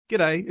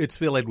G'day, it's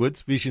Phil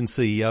Edwards, Vision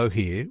CEO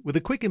here, with a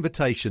quick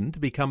invitation to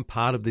become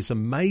part of this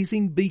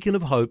amazing beacon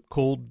of hope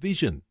called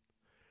Vision.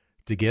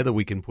 Together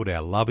we can put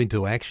our love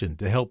into action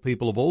to help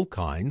people of all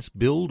kinds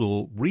build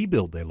or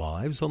rebuild their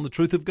lives on the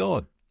truth of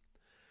God.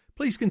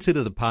 Please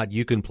consider the part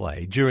you can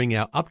play during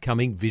our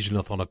upcoming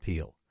Visionathon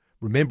appeal,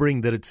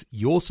 remembering that it's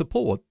your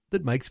support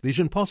that makes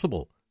Vision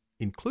possible,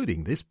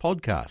 including this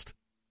podcast.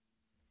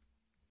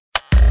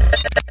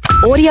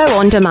 Audio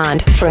on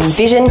demand from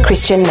Vision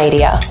Christian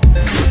Media.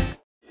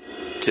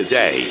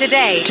 Today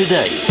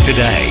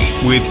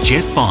with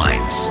Jeff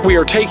Vines, We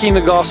are taking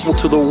the gospel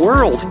to the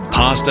world.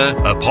 pastor,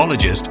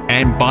 apologist,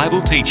 and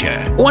Bible teacher.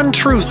 One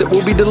truth that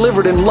will be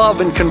delivered in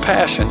love and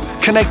compassion,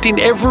 connecting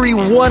every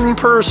one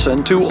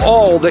person to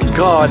all that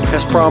God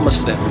has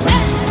promised them.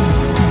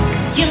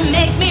 You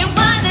make me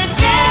wanna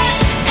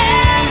dance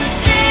and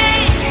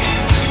sing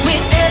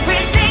with every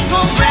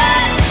single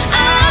breath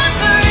I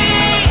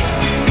breathe.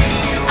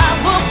 I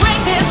will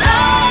bring this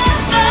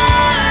offering.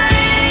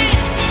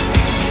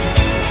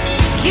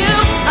 You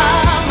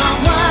are my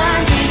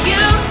wonder.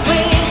 You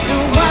bring the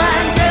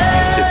wonder.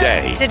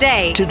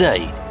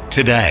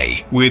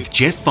 Today with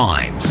Jeff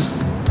Vines.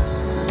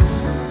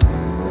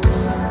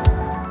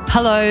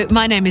 Hello,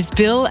 my name is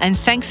Bill, and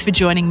thanks for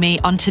joining me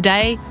on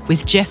Today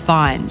with Jeff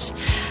Vines.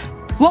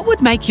 What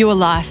would make your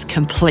life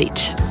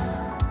complete?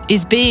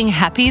 Is being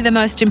happy the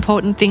most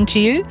important thing to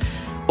you?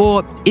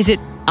 Or is it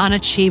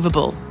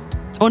unachievable?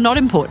 Or not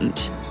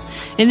important?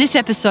 In this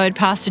episode,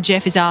 Pastor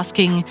Jeff is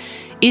asking,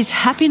 is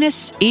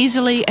happiness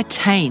easily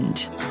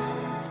attained?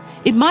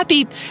 It might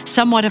be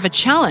somewhat of a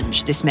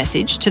challenge, this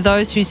message, to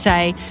those who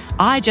say,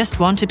 I just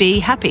want to be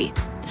happy.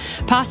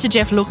 Pastor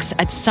Jeff looks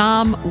at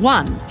Psalm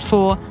 1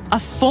 for a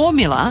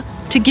formula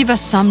to give us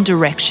some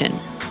direction.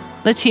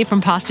 Let's hear from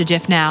Pastor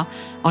Jeff now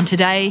on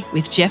Today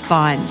with Jeff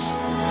Vines.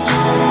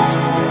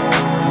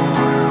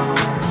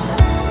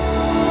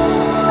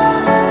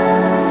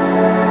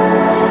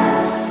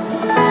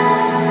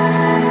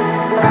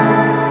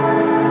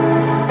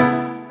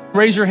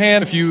 Raise your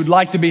hand if you'd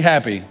like to be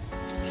happy.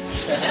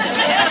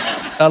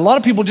 A lot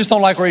of people just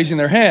don't like raising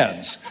their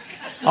hands.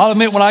 I'll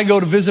admit, when I go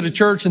to visit a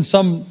church and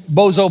some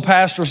bozo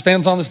pastor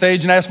stands on the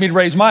stage and asks me to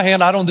raise my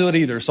hand, I don't do it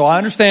either. So I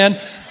understand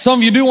some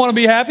of you do want to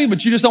be happy,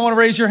 but you just don't want to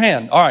raise your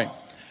hand. All right.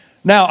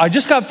 Now, I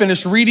just got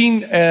finished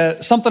reading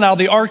something out of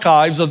the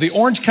archives of the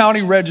Orange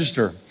County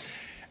Register.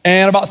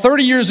 And about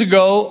 30 years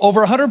ago, over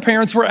 100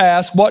 parents were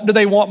asked, what do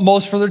they want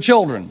most for their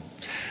children?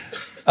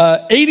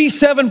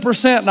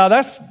 87%, now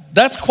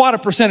that's quite a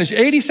percentage.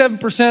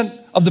 87%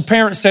 of the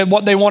parents said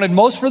what they wanted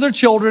most for their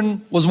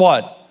children was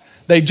what?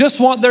 They just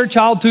want their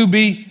child to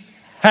be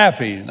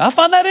happy. And I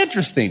find that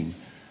interesting.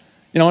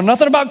 You know,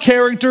 nothing about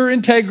character,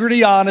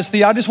 integrity,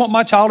 honesty. I just want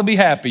my child to be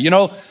happy. You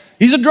know,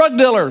 he's a drug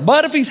dealer,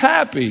 but if he's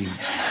happy,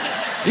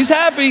 he's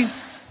happy.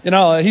 You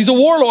know, he's a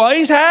warlord,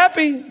 he's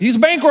happy. He's a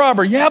bank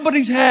robber, yeah, but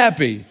he's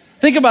happy.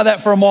 Think about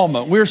that for a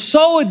moment. We're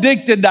so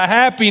addicted to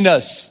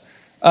happiness.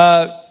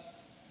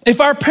 If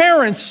our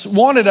parents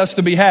wanted us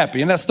to be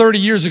happy, and that's 30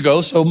 years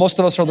ago, so most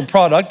of us are the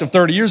product of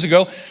 30 years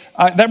ago,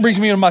 that brings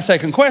me to my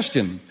second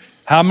question.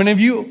 How many of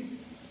you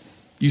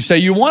say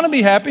you want to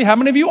be happy, how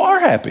many of you are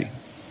happy?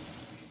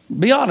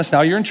 Be honest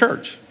now, you're in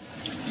church.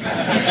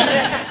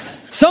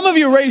 Some of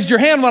you raised your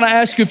hand when I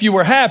asked you if you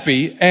were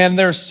happy, and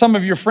there's some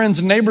of your friends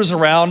and neighbors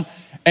around,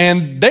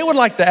 and they would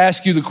like to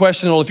ask you the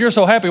question, well, if you're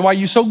so happy, why are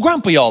you so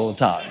grumpy all the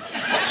time?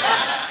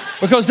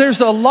 Because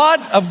there's a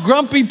lot of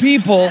grumpy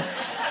people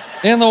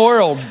in the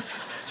world.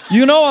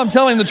 You know I'm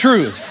telling the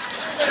truth.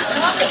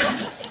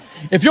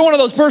 If you're one of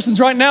those persons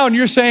right now and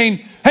you're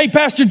saying, hey,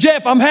 Pastor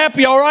Jeff, I'm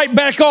happy, all right,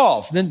 back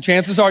off, then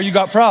chances are you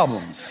got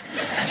problems.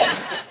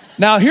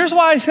 Now, here's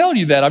why I tell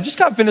you that. I've just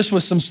got finished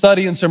with some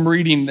study and some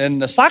reading,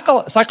 and the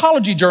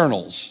psychology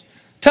journals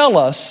tell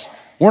us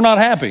we're not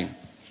happy.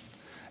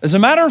 As a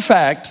matter of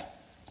fact,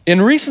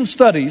 in recent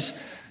studies,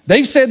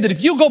 they've said that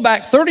if you go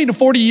back 30 to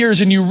 40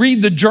 years and you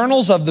read the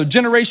journals of the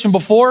generation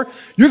before,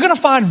 you're going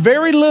to find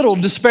very little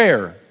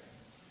despair,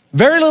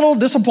 very little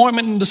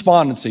disappointment and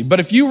despondency. But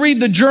if you read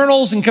the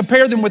journals and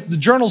compare them with the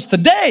journals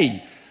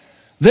today,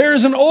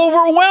 there's an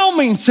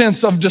overwhelming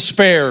sense of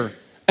despair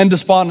and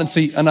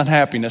despondency and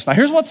unhappiness. Now,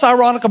 here's what's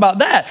ironic about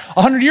that.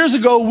 100 years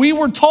ago, we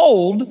were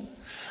told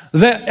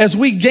that as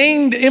we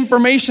gained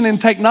information and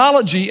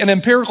technology and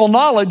empirical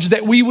knowledge,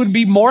 that we would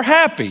be more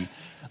happy.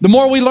 The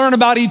more we learn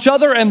about each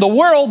other and the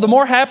world, the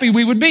more happy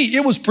we would be.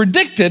 It was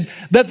predicted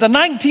that the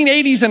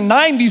 1980s and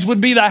 90s would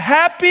be the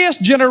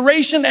happiest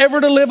generation ever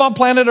to live on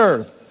planet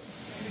Earth.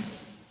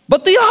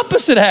 But the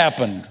opposite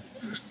happened.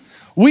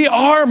 We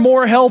are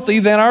more healthy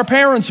than our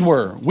parents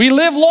were. We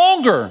live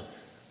longer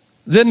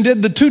than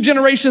did the two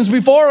generations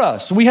before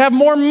us. We have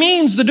more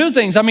means to do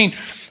things. I mean,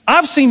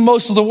 I've seen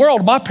most of the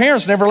world. My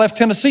parents never left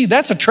Tennessee.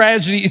 That's a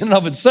tragedy in and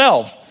of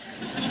itself.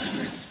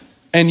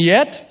 And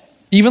yet,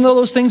 even though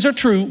those things are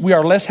true, we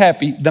are less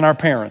happy than our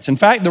parents. In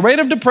fact, the rate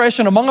of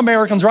depression among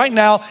Americans right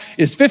now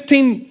is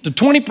 15 to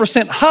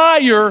 20%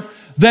 higher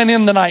than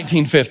in the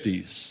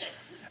 1950s.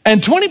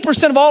 And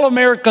 20% of all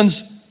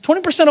Americans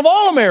 20% of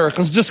all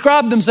Americans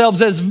describe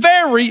themselves as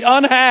very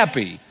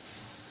unhappy.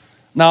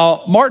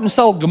 Now, Martin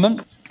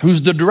Seligman,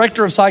 who's the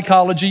director of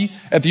psychology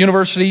at the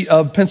University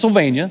of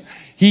Pennsylvania,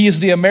 he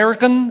is the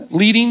American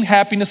leading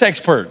happiness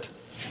expert.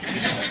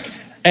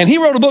 And he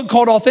wrote a book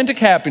called Authentic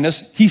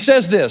Happiness. He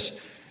says this: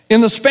 in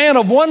the span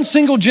of one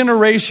single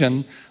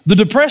generation, the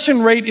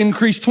depression rate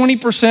increased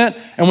 20%,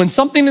 and when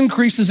something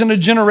increases in a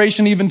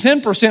generation even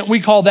 10%,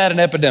 we call that an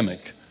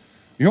epidemic.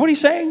 You know what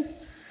he's saying?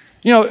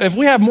 You know, if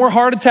we have more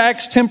heart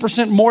attacks,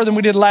 10% more than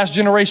we did last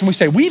generation, we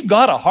say, we've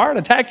got a heart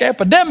attack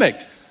epidemic.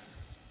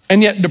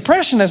 And yet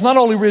depression has not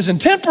only risen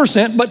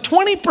 10%, but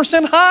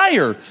 20%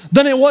 higher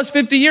than it was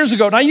 50 years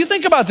ago. Now you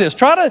think about this.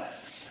 Try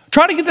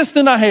to get this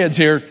in our heads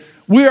here.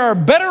 We are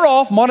better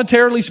off,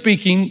 monetarily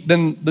speaking,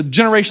 than the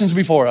generations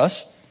before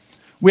us.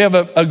 We have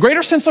a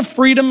greater sense of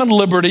freedom and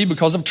liberty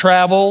because of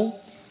travel.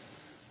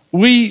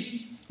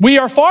 We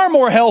are far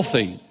more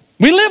healthy.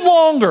 We live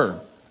longer.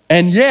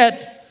 And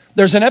yet,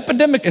 there's an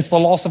epidemic. It's the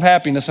loss of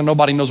happiness, and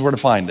nobody knows where to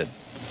find it.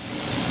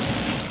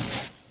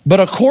 But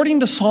according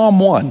to Psalm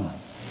 1,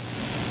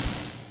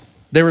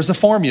 there is a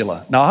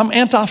formula. Now, I'm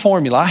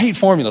anti-formula. I hate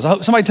formulas.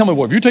 Somebody tell me,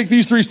 well, if you take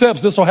these 3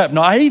 steps, this will happen.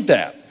 No, I hate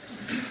that.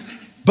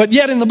 But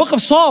yet, in the book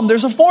of Psalm,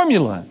 there's a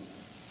formula.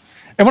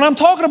 And when I'm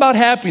talking about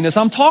happiness,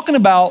 I'm talking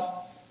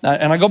about,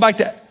 and I go back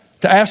to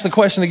ask the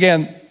question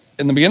again.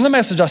 In the beginning of the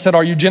message, I said,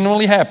 are you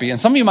genuinely happy? And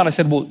some of you might have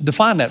said, well,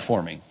 define that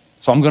for me.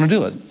 So I'm going to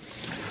do it.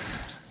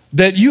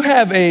 That you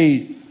have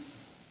a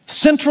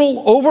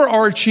central,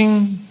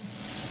 overarching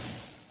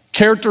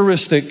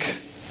characteristic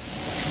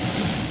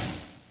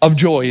of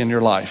joy in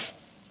your life.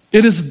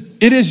 It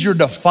is your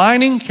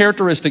defining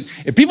characteristic.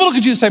 If people look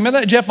at you and say, man,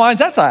 that Jeff Vines,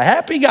 that's a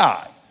happy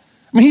guy.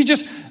 I mean,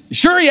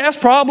 sure, he has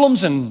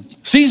problems and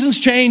seasons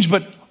change,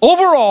 but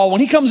overall,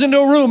 when he comes into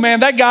a room,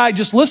 man, that guy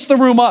just lifts the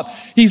room up.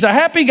 He's a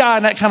happy guy,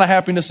 and that kind of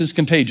happiness is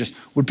contagious.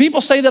 Would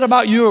people say that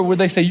about you, or would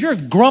they say, you're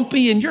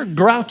grumpy and you're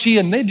grouchy,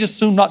 and they'd just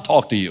soon not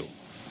talk to you?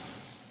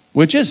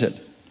 Which is it?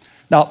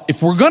 Now,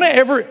 if we're going to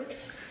ever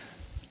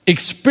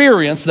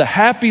experience the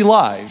happy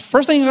life,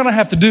 first thing you're going to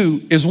have to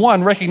do is,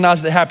 one,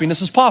 recognize that happiness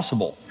is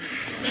possible.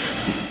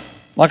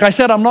 Like I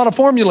said, I'm not a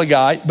formula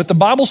guy, but the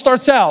Bible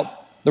starts out,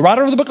 the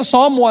writer of the book of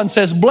Psalm 1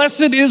 says,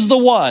 blessed is the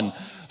one.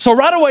 So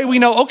right away we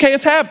know, okay,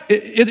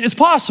 it's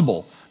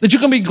possible that you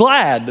can be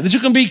glad, that you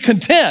can be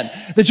content,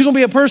 that you can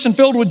be a person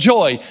filled with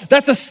joy.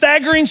 That's a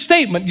staggering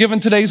statement given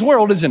today's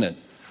world, isn't it?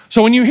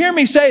 So when you hear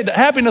me say that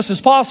happiness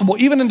is possible,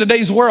 even in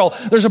today's world,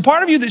 there's a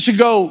part of you that should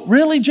go,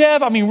 really,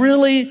 Jeff? I mean,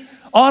 really?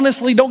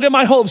 Honestly, don't get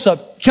my hopes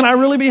up. Can I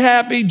really be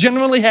happy,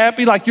 genuinely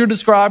happy like you're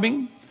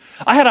describing?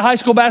 I had a high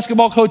school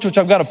basketball coach, which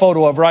I've got a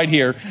photo of right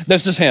here.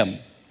 This is him,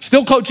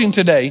 still coaching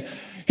today.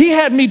 He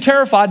had me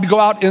terrified to go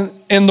out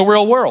in the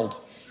real world.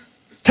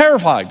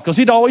 Terrified, because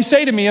he'd always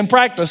say to me in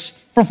practice,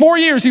 for 4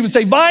 years, he would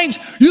say, Vines,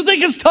 you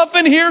think it's tough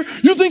in here?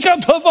 You think I'm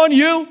tough on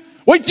you?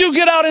 Wait till you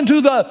get out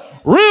into the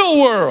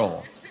real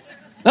world.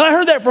 And I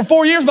heard that for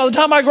 4 years. By the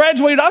time I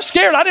graduated, I was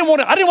scared. I didn't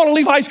want to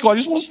leave high school. I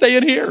just want to stay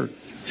in here.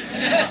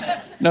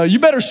 No, you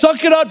better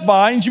suck it up,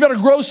 Vines. You better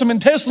grow some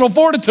intestinal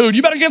fortitude.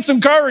 You better get some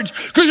courage,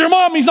 because your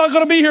mommy's not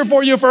going to be here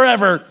for you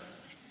forever.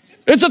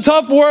 It's a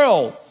tough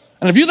world.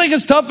 And if you think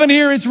it's tough in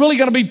here, it's really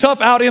going to be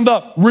tough out in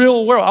the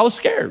real world. I was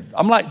scared.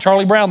 I'm like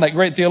Charlie Brown, that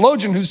great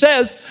theologian, who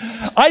says,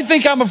 I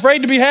think I'm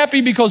afraid to be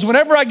happy because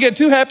whenever I get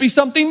too happy,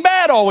 something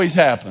bad always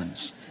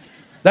happens.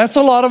 That's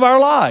a lot of our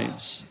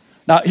lives.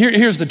 Now,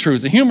 here's the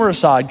truth, the humor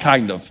aside,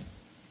 kind of.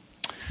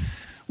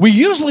 We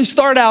usually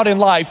start out in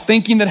life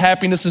thinking that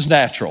happiness is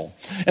natural.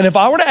 And if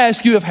I were to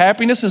ask you if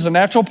happiness is a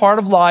natural part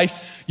of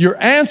life,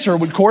 your answer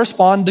would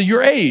correspond to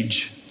your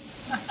age.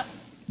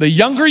 The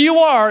younger you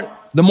are,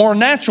 the more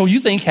natural you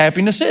think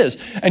happiness is.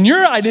 And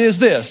your idea is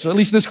this, or at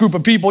least this group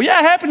of people,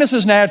 yeah, happiness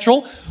is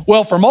natural.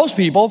 Well, for most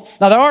people,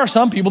 now there are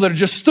some people that are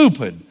just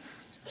stupid.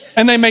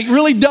 And they make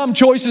really dumb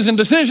choices and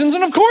decisions,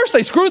 and of course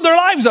they screwed their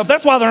lives up.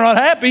 That's why they're not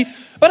happy.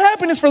 But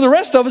happiness for the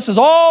rest of us is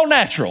all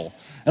natural.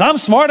 And I'm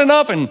smart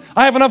enough, and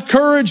I have enough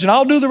courage, and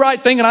I'll do the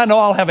right thing, and I know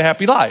I'll have a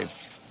happy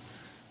life.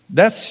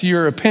 That's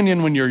your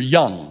opinion when you're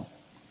young,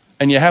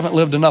 and you haven't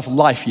lived enough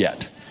life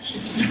yet.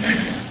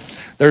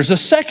 There's a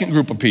second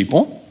group of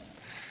people,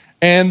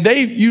 and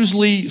they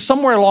usually,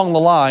 somewhere along the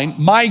line,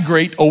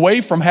 migrate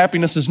away from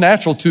happiness is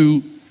natural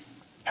to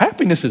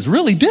happiness is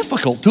really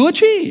difficult to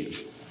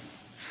achieve.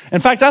 In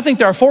fact, I think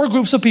there are 4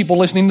 groups of people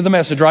listening to the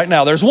message right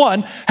now. There's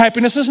 1,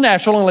 happiness is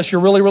natural unless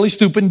you're really, really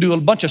stupid and do a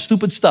bunch of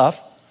stupid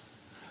stuff.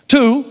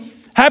 2,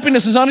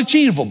 happiness is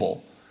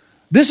unachievable.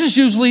 This is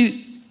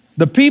usually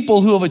the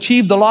people who have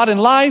achieved a lot in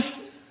life,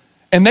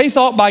 and they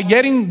thought by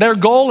getting their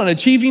goal and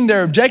achieving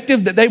their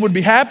objective that they would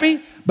be happy,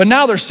 but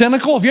now they're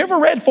cynical. If you ever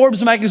read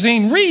Forbes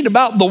magazine, read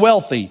about the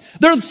wealthy.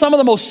 They're some of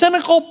the most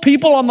cynical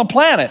people on the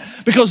planet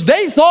because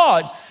they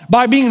thought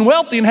by being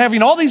wealthy and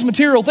having all these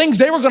material things,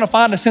 they were going to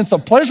find a sense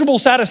of pleasurable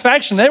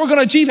satisfaction. They were going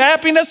to achieve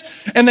happiness,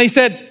 and they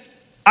said,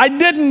 I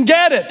didn't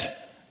get it.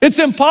 It's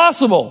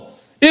impossible.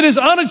 It is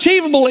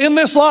unachievable in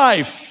this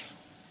life.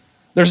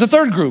 There's a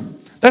third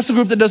group. That's the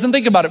group that doesn't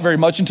think about it very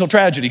much until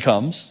tragedy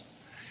comes.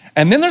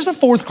 And then there's the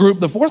fourth group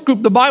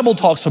the Bible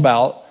talks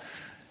about,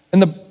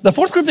 and the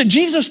fourth group that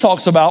Jesus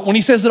talks about when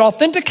he says that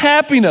authentic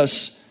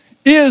happiness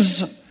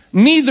is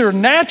neither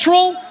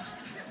natural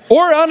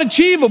or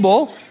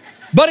unachievable,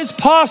 but it's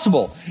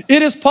possible.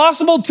 It is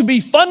possible to be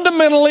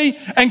fundamentally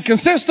and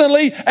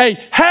consistently a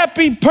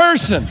happy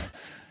person.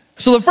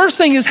 So the first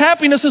thing is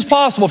happiness is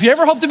possible. If you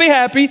ever hope to be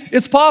happy,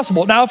 it's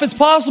possible. Now, if it's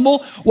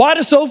possible, why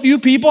do so few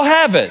people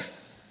have it?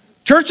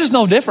 Church is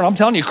no different. I'm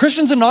telling you,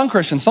 Christians and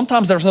non-Christians,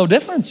 sometimes there's no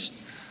difference.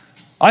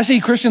 I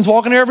see Christians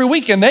walking here every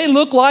week and they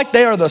look like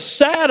they are the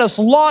saddest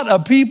lot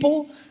of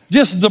people,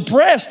 just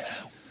depressed.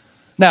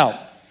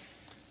 Now,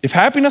 if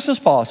happiness is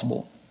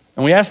possible,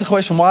 and we ask the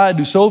question, why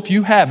do so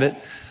few have it?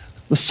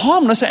 The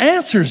psalmist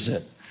answers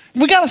it.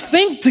 We got to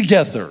think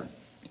together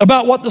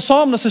about what the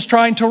psalmist is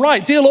trying to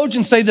write.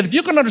 Theologians say that if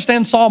you can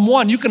understand Psalm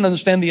 1, you can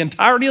understand the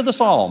entirety of the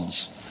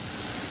Psalms.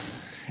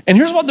 And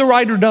here's what the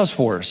writer does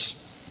for us.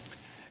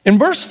 In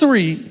verse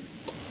 3,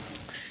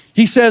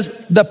 he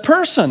says, the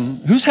person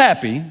who's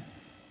happy,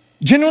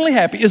 genuinely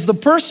happy, is the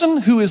person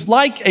who is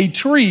like a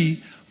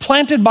tree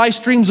planted by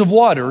streams of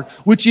water,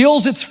 which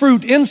yields its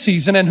fruit in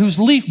season and whose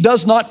leaf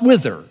does not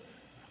wither.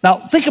 Now,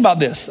 think about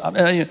this.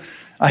 I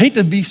hate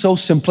to be so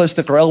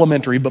simplistic or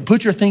elementary, but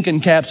put your thinking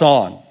caps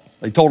on.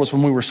 They told us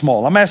when we were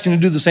small. I'm asking you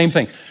to do the same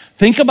thing.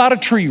 Think about a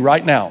tree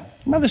right now.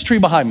 Think about this tree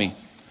behind me.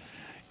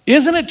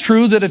 Isn't it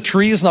true that a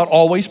tree is not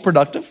always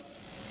productive?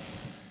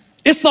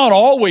 It's not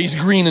always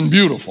green and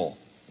beautiful.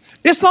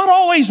 It's not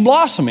always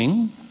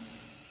blossoming.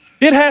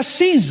 It has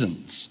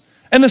seasons,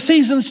 and the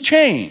seasons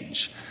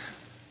change.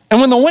 And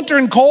when the winter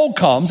and cold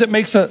comes, it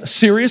makes a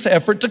serious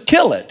effort to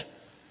kill it.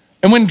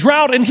 And when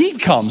drought and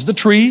heat comes, the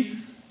tree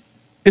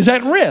is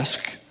at risk.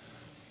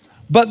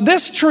 But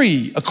this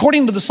tree,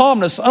 according to the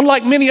psalmist,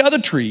 unlike many other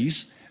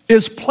trees,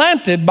 is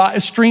planted by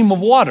a stream of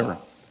water.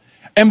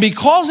 And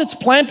because it's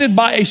planted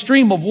by a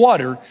stream of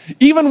water,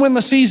 even when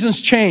the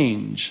seasons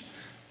change,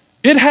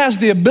 it has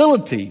the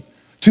ability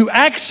to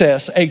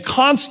access a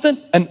constant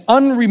and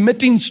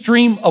unremitting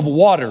stream of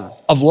water,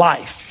 of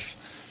life.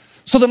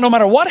 So that no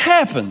matter what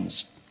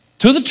happens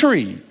to the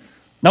tree,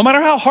 no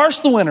matter how harsh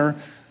the winter,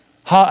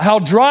 how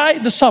dry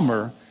the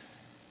summer,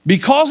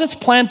 because it's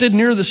planted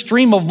near the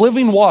stream of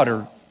living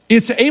water,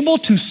 it's able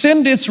to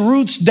send its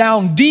roots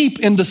down deep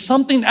into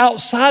something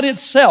outside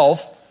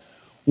itself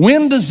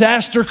when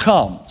disaster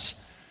comes.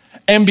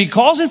 And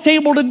because it's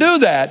able to do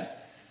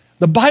that,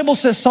 the Bible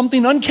says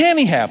something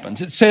uncanny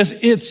happens. It says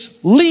its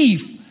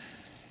leaf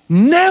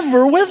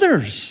never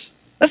withers.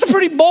 That's a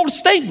pretty bold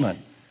statement.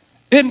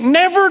 It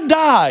never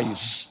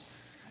dies.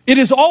 It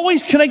is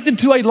always connected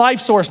to a life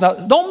source. Now,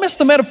 don't miss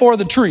the metaphor of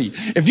the tree.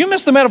 If you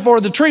miss the metaphor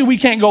of the tree, we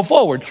can't go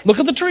forward. Look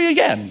at the tree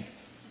again.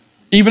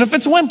 Even if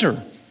it's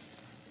winter,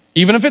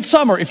 even if it's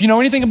summer, if you know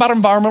anything about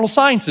environmental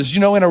sciences, you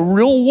know in a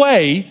real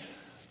way,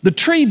 the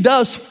tree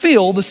does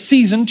feel the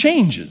season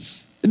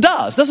changes. It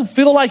does. It doesn't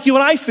feel like you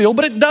and I feel,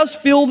 but it does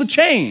feel the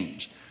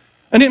change.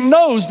 And it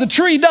knows the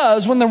tree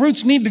does when the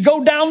roots need to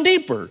go down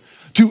deeper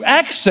to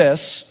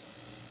access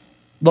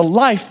the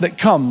life that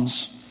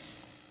comes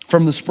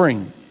from the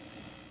spring.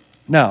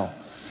 Now,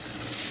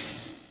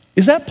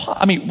 what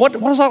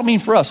does that mean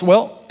for us?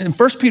 Well, in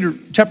 1 Peter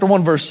chapter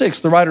 1, verse 6,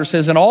 the writer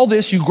says, in all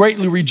this you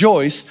greatly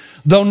rejoice,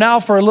 though now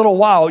for a little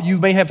while you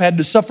may have had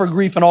to suffer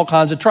grief in all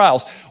kinds of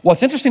trials.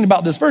 What's interesting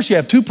about this verse, you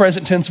have two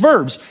present tense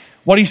verbs.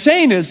 What he's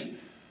saying is,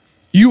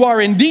 you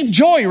are in deep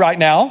joy right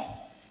now,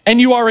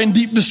 and you are in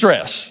deep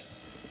distress.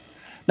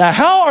 Now,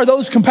 how are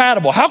those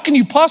compatible? How can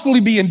you possibly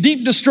be in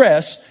deep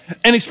distress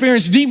and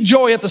experience deep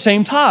joy at the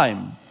same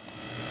time?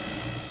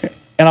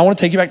 And I want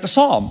to take you back to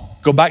Psalm.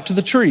 Go back to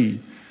the tree.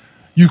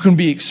 You can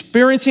be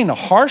experiencing a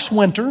harsh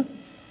winter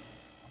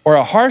or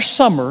a harsh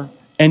summer,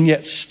 and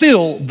yet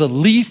still the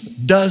leaf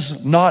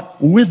does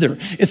not wither.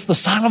 It's the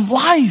sign of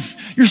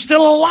life. You're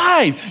still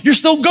alive. You're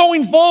still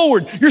going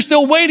forward. You're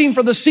still waiting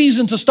for the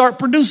season to start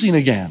producing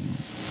again.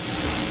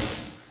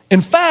 In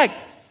fact,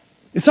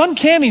 it's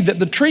uncanny that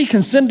the tree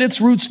can send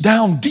its roots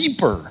down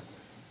deeper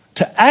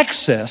to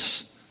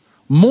access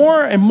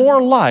more and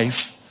more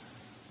life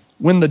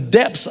when the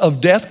depths of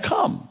death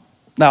come.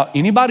 Now,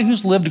 anybody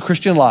who's lived a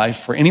Christian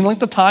life for any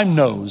length of time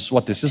knows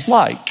what this is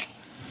like.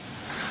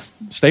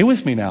 Stay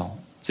with me now.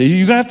 See,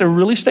 you're gonna have to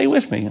really stay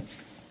with me.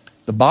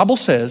 The Bible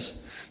says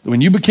that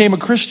when you became a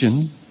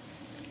Christian,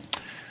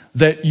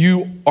 that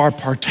you are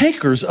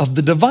partakers of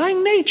the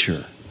divine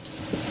nature.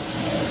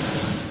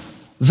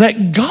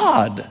 That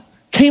God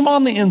came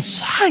on the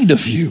inside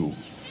of you.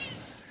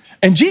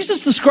 And Jesus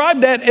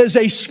described that as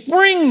a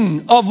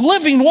spring of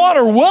living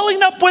water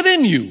welling up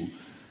within you.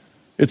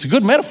 It's a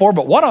good metaphor,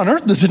 but what on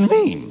earth does it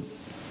mean?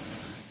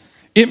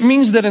 It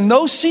means that in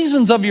those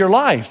seasons of your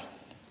life,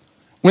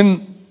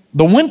 when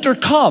the winter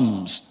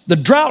comes, the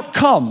drought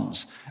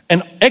comes,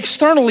 and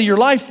externally your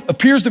life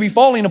appears to be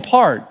falling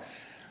apart,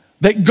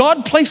 that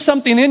God placed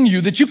something in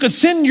you that you could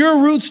send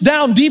your roots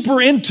down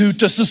deeper into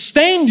to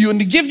sustain you and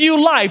to give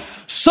you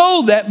life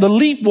so that the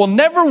leaf will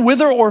never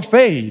wither or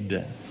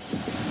fade.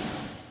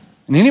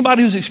 And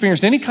anybody who's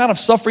experienced any kind of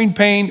suffering,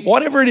 pain,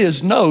 whatever it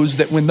is, knows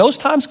that when those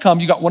times come,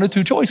 you got one of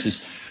two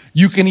choices.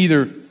 You can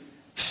either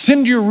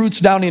send your roots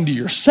down into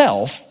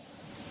yourself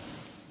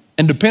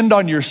and depend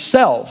on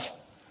yourself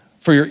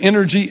for your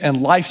energy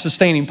and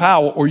life-sustaining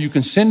power, or you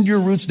can send your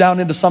roots down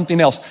into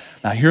something else.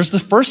 Now, here's the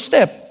first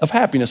step of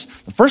happiness.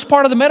 The first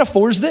part of the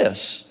metaphor is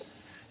this,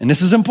 and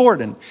this is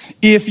important.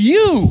 If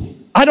you,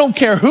 I don't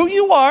care who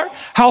you are,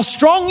 how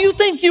strong you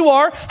think you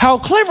are, how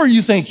clever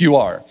you think you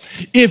are,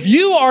 if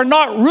you are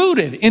not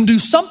rooted into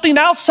something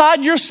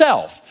outside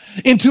yourself,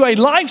 into a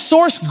life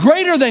source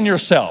greater than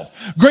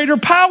yourself, greater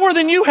power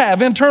than you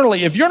have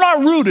internally, if you're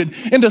not rooted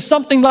into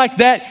something like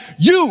that,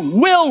 you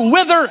will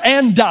wither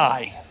and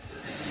die.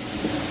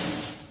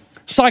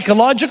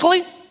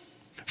 Psychologically,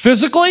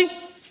 physically,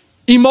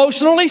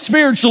 emotionally,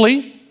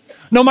 spiritually,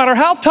 no matter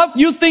how tough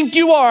you think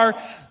you are,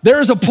 there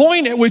is a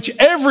point at which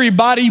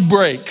everybody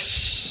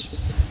breaks.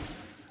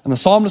 And the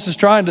psalmist is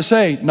trying to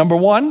say, number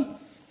one,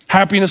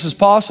 happiness is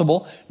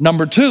possible.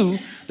 Number two,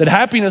 that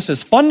happiness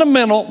is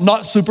fundamental,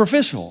 not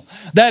superficial.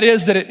 That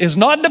is, that it is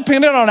not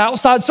dependent on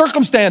outside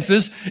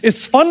circumstances.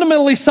 It's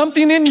fundamentally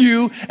something in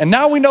you. And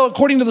now we know,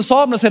 according to the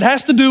psalmist, it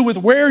has to do with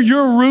where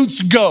your roots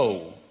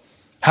go.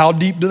 How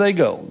deep do they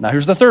go? Now,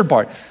 here's the third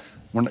part.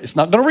 It's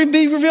not going to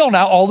be revealed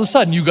now all of a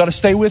sudden. You've got to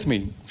stay with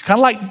me. It's kind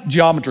of like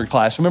geometry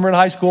class. Remember in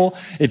high school,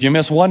 if you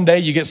miss one day,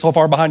 you get so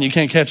far behind you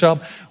can't catch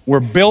up. We're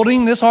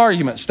building this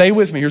argument. Stay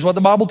with me. Here's what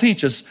the Bible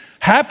teaches.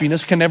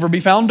 Happiness can never be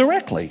found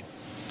directly.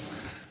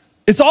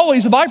 It's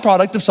always a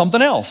byproduct of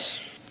something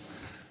else.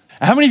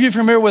 How many of you are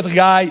familiar with a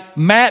guy,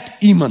 Matt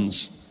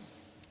Emmons?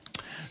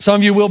 Some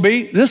of you will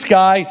be. This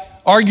guy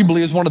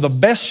arguably is one of the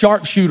best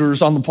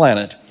sharpshooters on the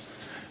planet.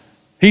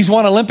 He's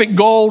won Olympic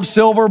gold,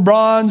 silver,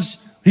 bronze.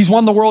 He's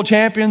won the world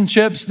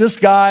championships. This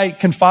guy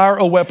can fire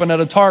a weapon at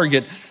a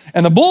target.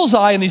 And the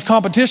bullseye in these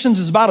competitions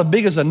is about as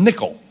big as a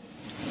nickel.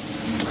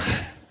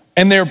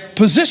 And they're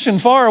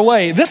positioned far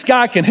away. This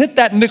guy can hit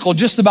that nickel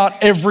just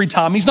about every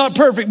time. He's not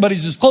perfect, but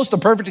he's as close to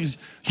perfect as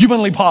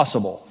humanly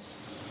possible.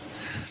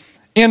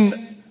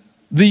 In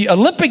the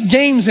Olympic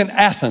Games in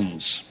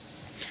Athens,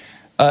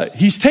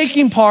 he's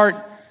taking part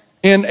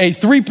in a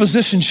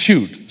 3-position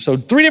shoot. So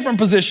 3 different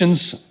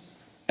positions,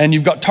 and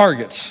you've got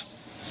targets.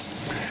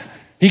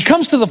 He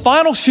comes to the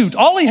final shoot.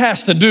 All he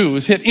has to do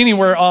is hit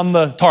anywhere on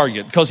the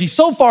target because he's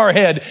so far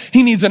ahead,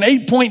 he needs an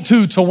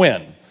 8.2 to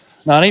win.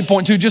 Now, an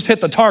 8.2 just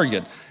hit the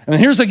target. And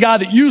here's a guy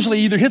that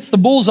usually either hits the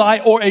bullseye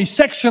or a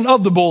section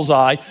of the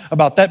bullseye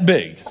about that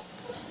big.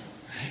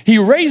 He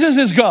raises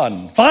his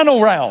gun,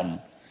 final round,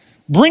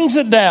 brings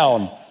it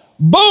down,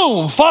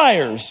 boom,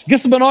 fires,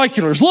 gets the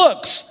binoculars,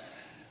 looks,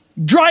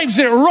 drives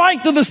it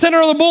right to the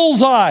center of the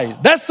bullseye.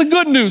 That's the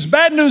good news.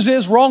 Bad news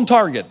is wrong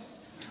target.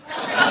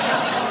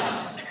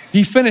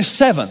 He finished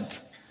 7th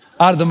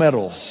out of the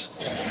medals.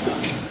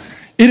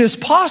 It is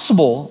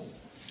possible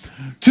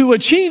to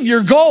achieve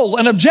your goal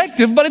and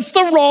objective, but it's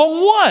the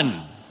wrong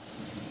one.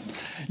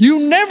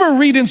 You never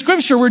read in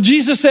Scripture where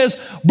Jesus says,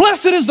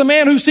 blessed is the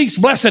man who seeks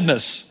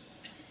blessedness.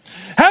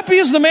 Happy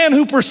is the man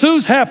who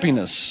pursues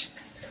happiness.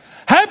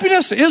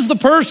 Happiness is the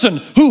person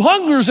who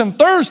hungers and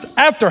thirsts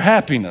after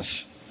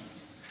happiness.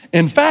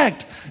 In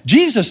fact,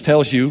 Jesus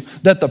tells you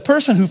that the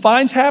person who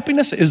finds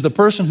happiness is the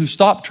person who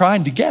stopped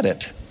trying to get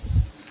it.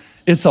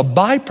 It's a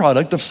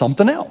byproduct of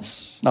something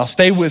else. Now,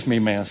 stay with me,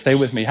 man. Stay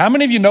with me. How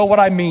many of you know what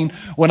I mean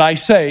when I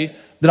say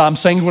that I'm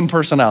sanguine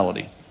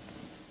personality?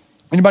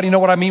 Anybody know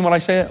what I mean when I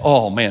say it?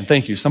 Oh, man,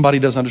 thank you. Somebody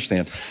does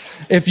understand.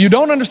 If you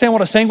don't understand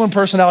what a sanguine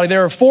personality,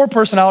 there are 4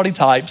 personality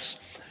types.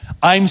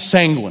 I'm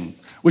sanguine,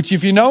 which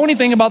if you know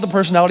anything about the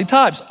personality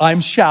types,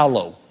 I'm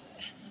shallow.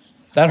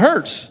 That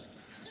hurts.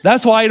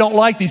 That's why I don't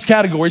like these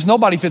categories.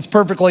 Nobody fits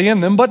perfectly in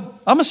them, but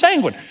I'm a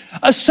sanguine.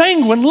 A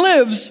sanguine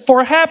lives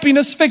for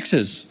happiness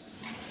fixes.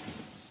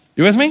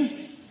 You with me?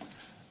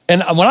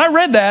 And when I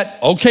read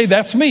that, okay,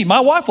 that's me. My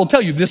wife will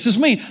tell you, this is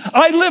me.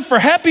 I live for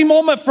happy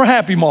moment for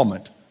happy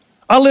moment.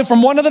 I live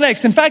from one to the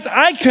next. In fact,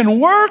 I can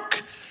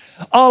work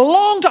a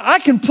long time. I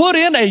can put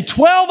in a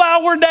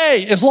 12-hour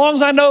day as long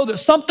as I know that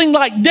something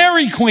like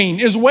Dairy Queen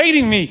is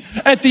waiting me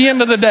at the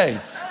end of the day.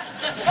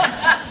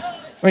 I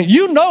mean,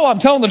 you know I'm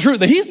telling the truth.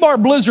 The Heath Bar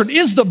Blizzard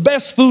is the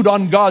best food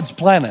on God's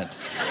planet.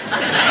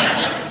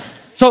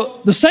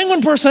 So the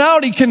sanguine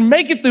personality can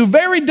make it through a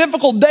very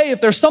difficult day if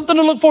there's something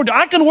to look forward to.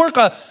 I can work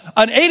an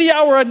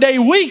 80-hour-a-day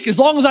week as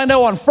long as I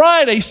know on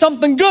Friday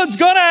something good's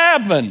going to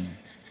happen.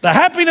 The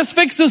happiness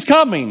fix is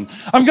coming.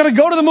 I'm going to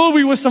go to the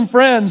movie with some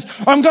friends.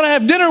 Or I'm going to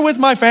have dinner with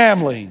my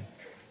family.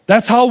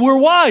 That's how we're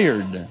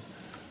wired.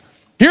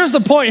 Here's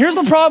the point. Here's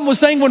the problem with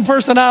sanguine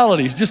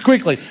personalities, just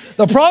quickly.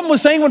 The problem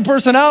with sanguine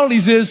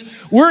personalities is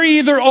we're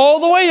either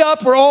all the way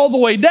up or all the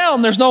way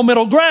down. There's no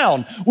middle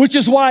ground, which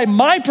is why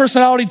my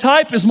personality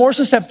type is more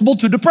susceptible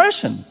to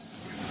depression.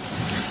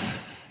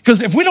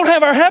 Because if we don't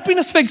have our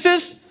happiness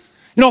fixes,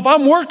 you know, if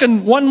I'm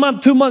working 1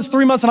 month, 2 months,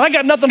 3 months, and I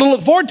got nothing to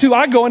look forward to,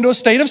 I go into a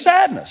state of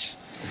sadness.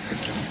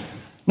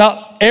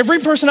 Now, every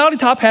personality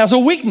type has a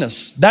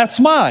weakness. That's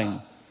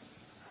mine.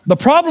 The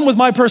problem with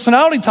my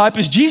personality type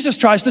is Jesus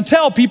tries to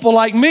tell people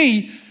like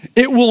me,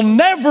 it will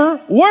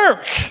never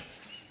work.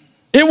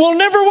 It will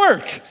never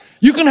work.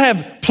 You can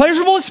have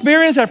pleasurable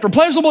experience after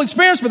pleasurable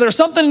experience, but there's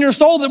something in your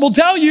soul that will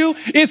tell you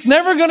it's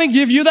never going to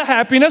give you the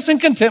happiness and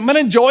contentment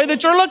and joy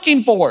that you're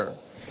looking for.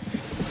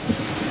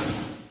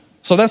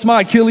 So that's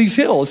my Achilles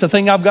heel. It's the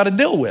thing I've got to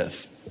deal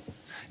with.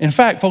 In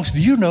fact, folks,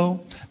 do you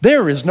know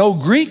there is no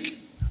Greek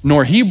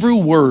nor Hebrew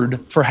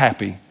word for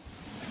happy?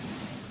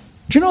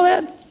 Do you know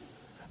that?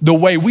 The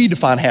way we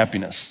define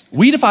happiness.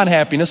 We define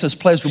happiness as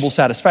pleasurable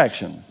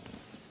satisfaction.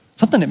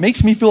 Something that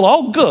makes me feel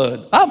all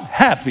good. I'm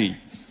happy.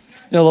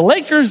 You know, the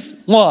Lakers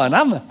won.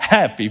 I'm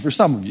happy for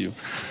some of you.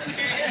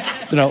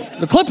 You know,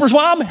 the Clippers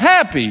won. I'm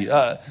happy.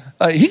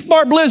 Heath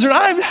Bar Blizzard.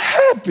 I'm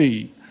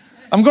happy.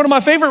 I'm going to my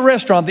favorite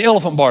restaurant, the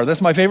Elephant Bar.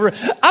 That's my favorite.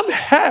 I'm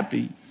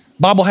happy.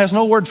 Bible has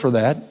no word for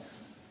that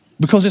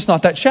because it's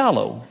not that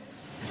shallow.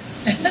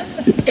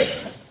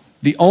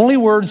 The only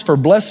words for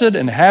blessed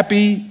and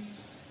happy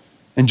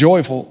and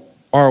joyful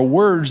are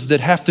words that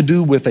have to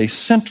do with a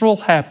central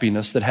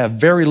happiness that have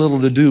very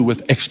little to do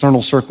with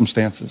external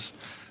circumstances.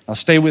 Now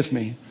stay with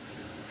me.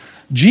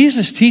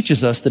 Jesus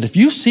teaches us that if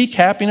you seek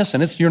happiness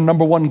and it's your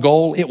number one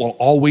goal, it will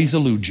always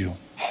elude you.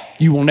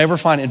 You will never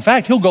find it. In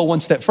fact, he'll go one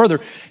step further.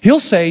 He'll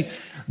say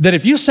that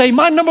if you say,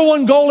 my number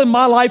one goal in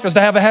my life is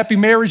to have a happy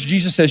marriage,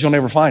 Jesus says you'll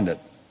never find it.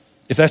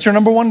 If that's your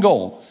number one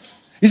goal.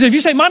 He said, if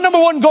you say, my number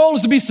one goal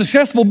is to be a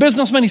successful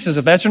businessman, he says,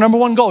 if that's your number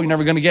one goal, you're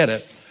never going to get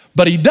it.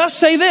 But he does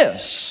say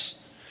this.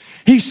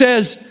 He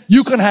says,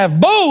 you can have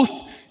both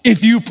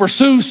if you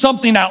pursue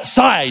something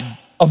outside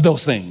of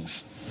those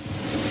things.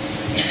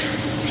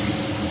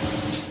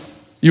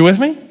 You with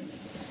me?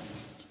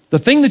 The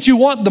thing that you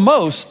want the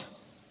most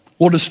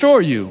will destroy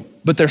you,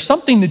 but there's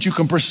something that you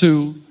can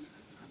pursue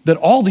that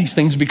all these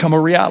things become a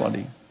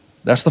reality.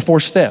 That's the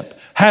fourth step.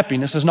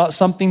 Happiness is not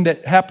something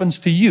that happens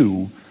to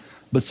you,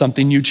 but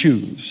something you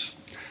choose.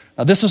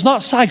 Now, this is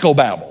not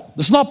psychobabble.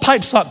 This is not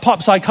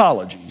pop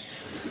psychology.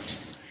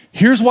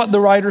 Here's what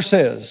the writer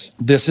says.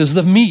 This is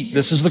the meat.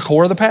 This is the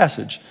core of the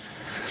passage.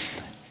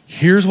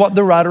 Here's what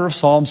the writer of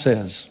Psalm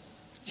says.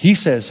 He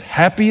says,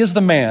 happy is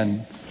the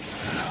man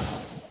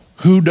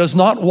who does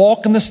not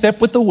walk in the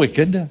step with the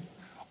wicked,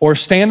 or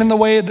stand in the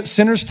way that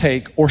sinners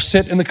take, or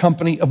sit in the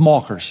company of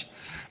mockers.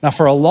 Now,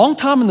 for a long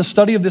time in the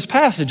study of this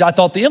passage, I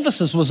thought the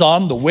emphasis was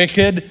on the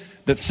wicked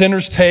that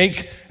sinners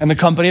take and the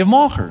company of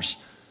mockers.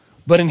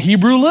 But in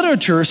Hebrew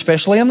literature,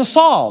 especially in the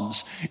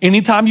Psalms,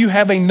 anytime you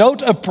have a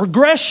note of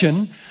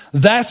progression,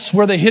 that's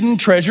where the hidden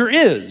treasure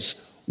is.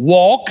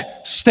 Walk,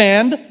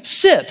 stand,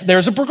 sit.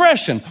 There's a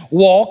progression.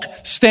 Walk,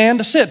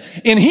 stand, sit.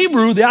 In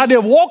Hebrew, the idea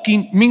of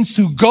walking means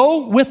to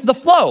go with the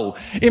flow.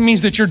 It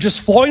means that you're just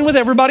flowing with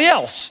everybody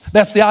else.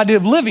 That's the idea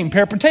of living.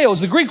 Peripateo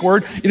is the Greek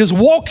word. It is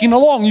walking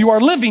along. You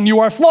are living. You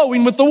are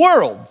flowing with the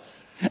world.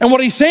 And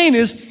what he's saying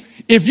is,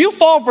 if you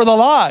fall for the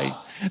lie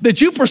that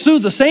you pursue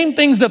the same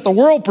things that the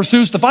world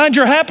pursues to find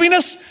your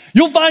happiness,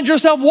 you'll find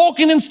yourself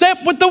walking in step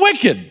with the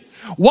wicked.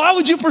 Why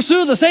would you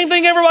pursue the same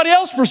thing everybody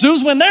else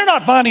pursues when they're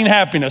not finding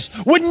happiness?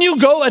 Wouldn't you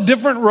go a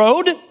different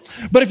road?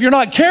 But if you're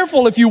not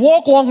careful, if you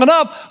walk long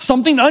enough,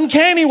 something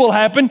uncanny will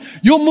happen.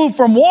 You'll move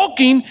from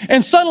walking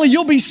and suddenly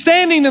you'll be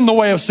standing in the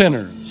way of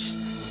sinners.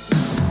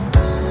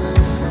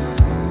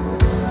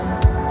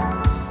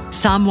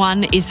 Psalm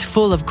 1 is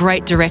full of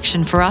great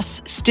direction for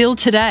us still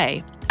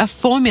today, a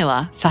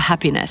formula for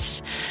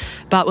happiness.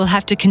 But we'll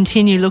have to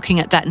continue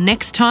looking at that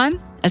next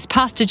time as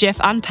Pastor Jeff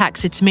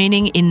unpacks its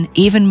meaning in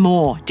even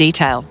more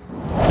detail.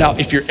 Now,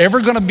 if you're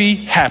ever going to be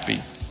happy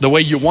the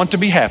way you want to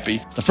be happy,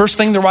 the first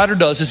thing the writer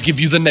does is give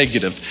you the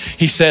negative.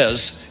 He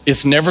says,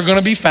 it's never going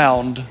to be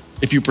found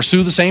if you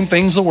pursue the same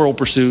things the world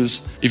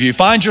pursues. If you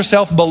find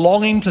yourself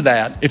belonging to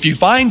that, if you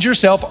find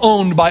yourself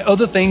owned by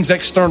other things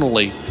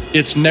externally,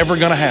 it's never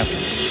going to happen.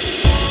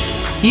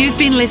 You've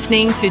been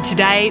listening to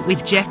Today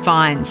with Jeff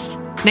Vines.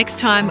 Next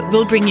time,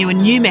 we'll bring you a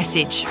new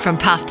message from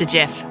Pastor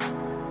Jeff.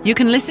 You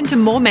can listen to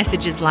more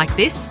messages like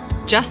this.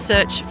 Just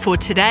search for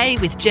Today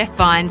with Jeff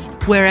Vines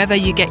wherever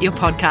you get your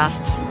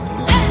podcasts.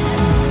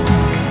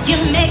 You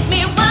make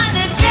me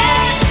wanna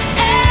dance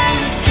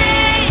and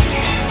sing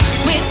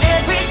with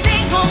every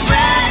single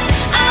breath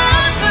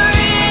I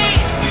breathe.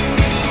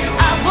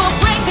 I will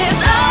bring this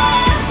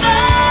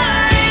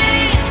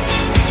offering.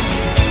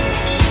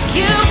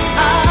 You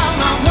are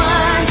my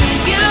wonder,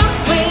 you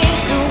bring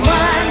the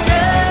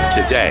wonder.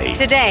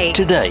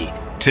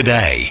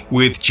 Today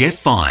with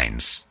Jeff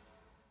Vines.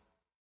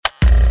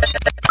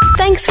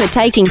 Thanks for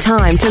taking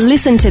time to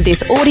listen to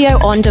this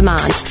audio on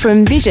demand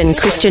from Vision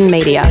Christian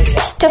Media.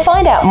 To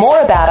find out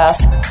more about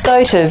us,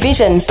 go to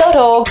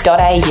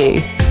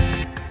vision.org.au.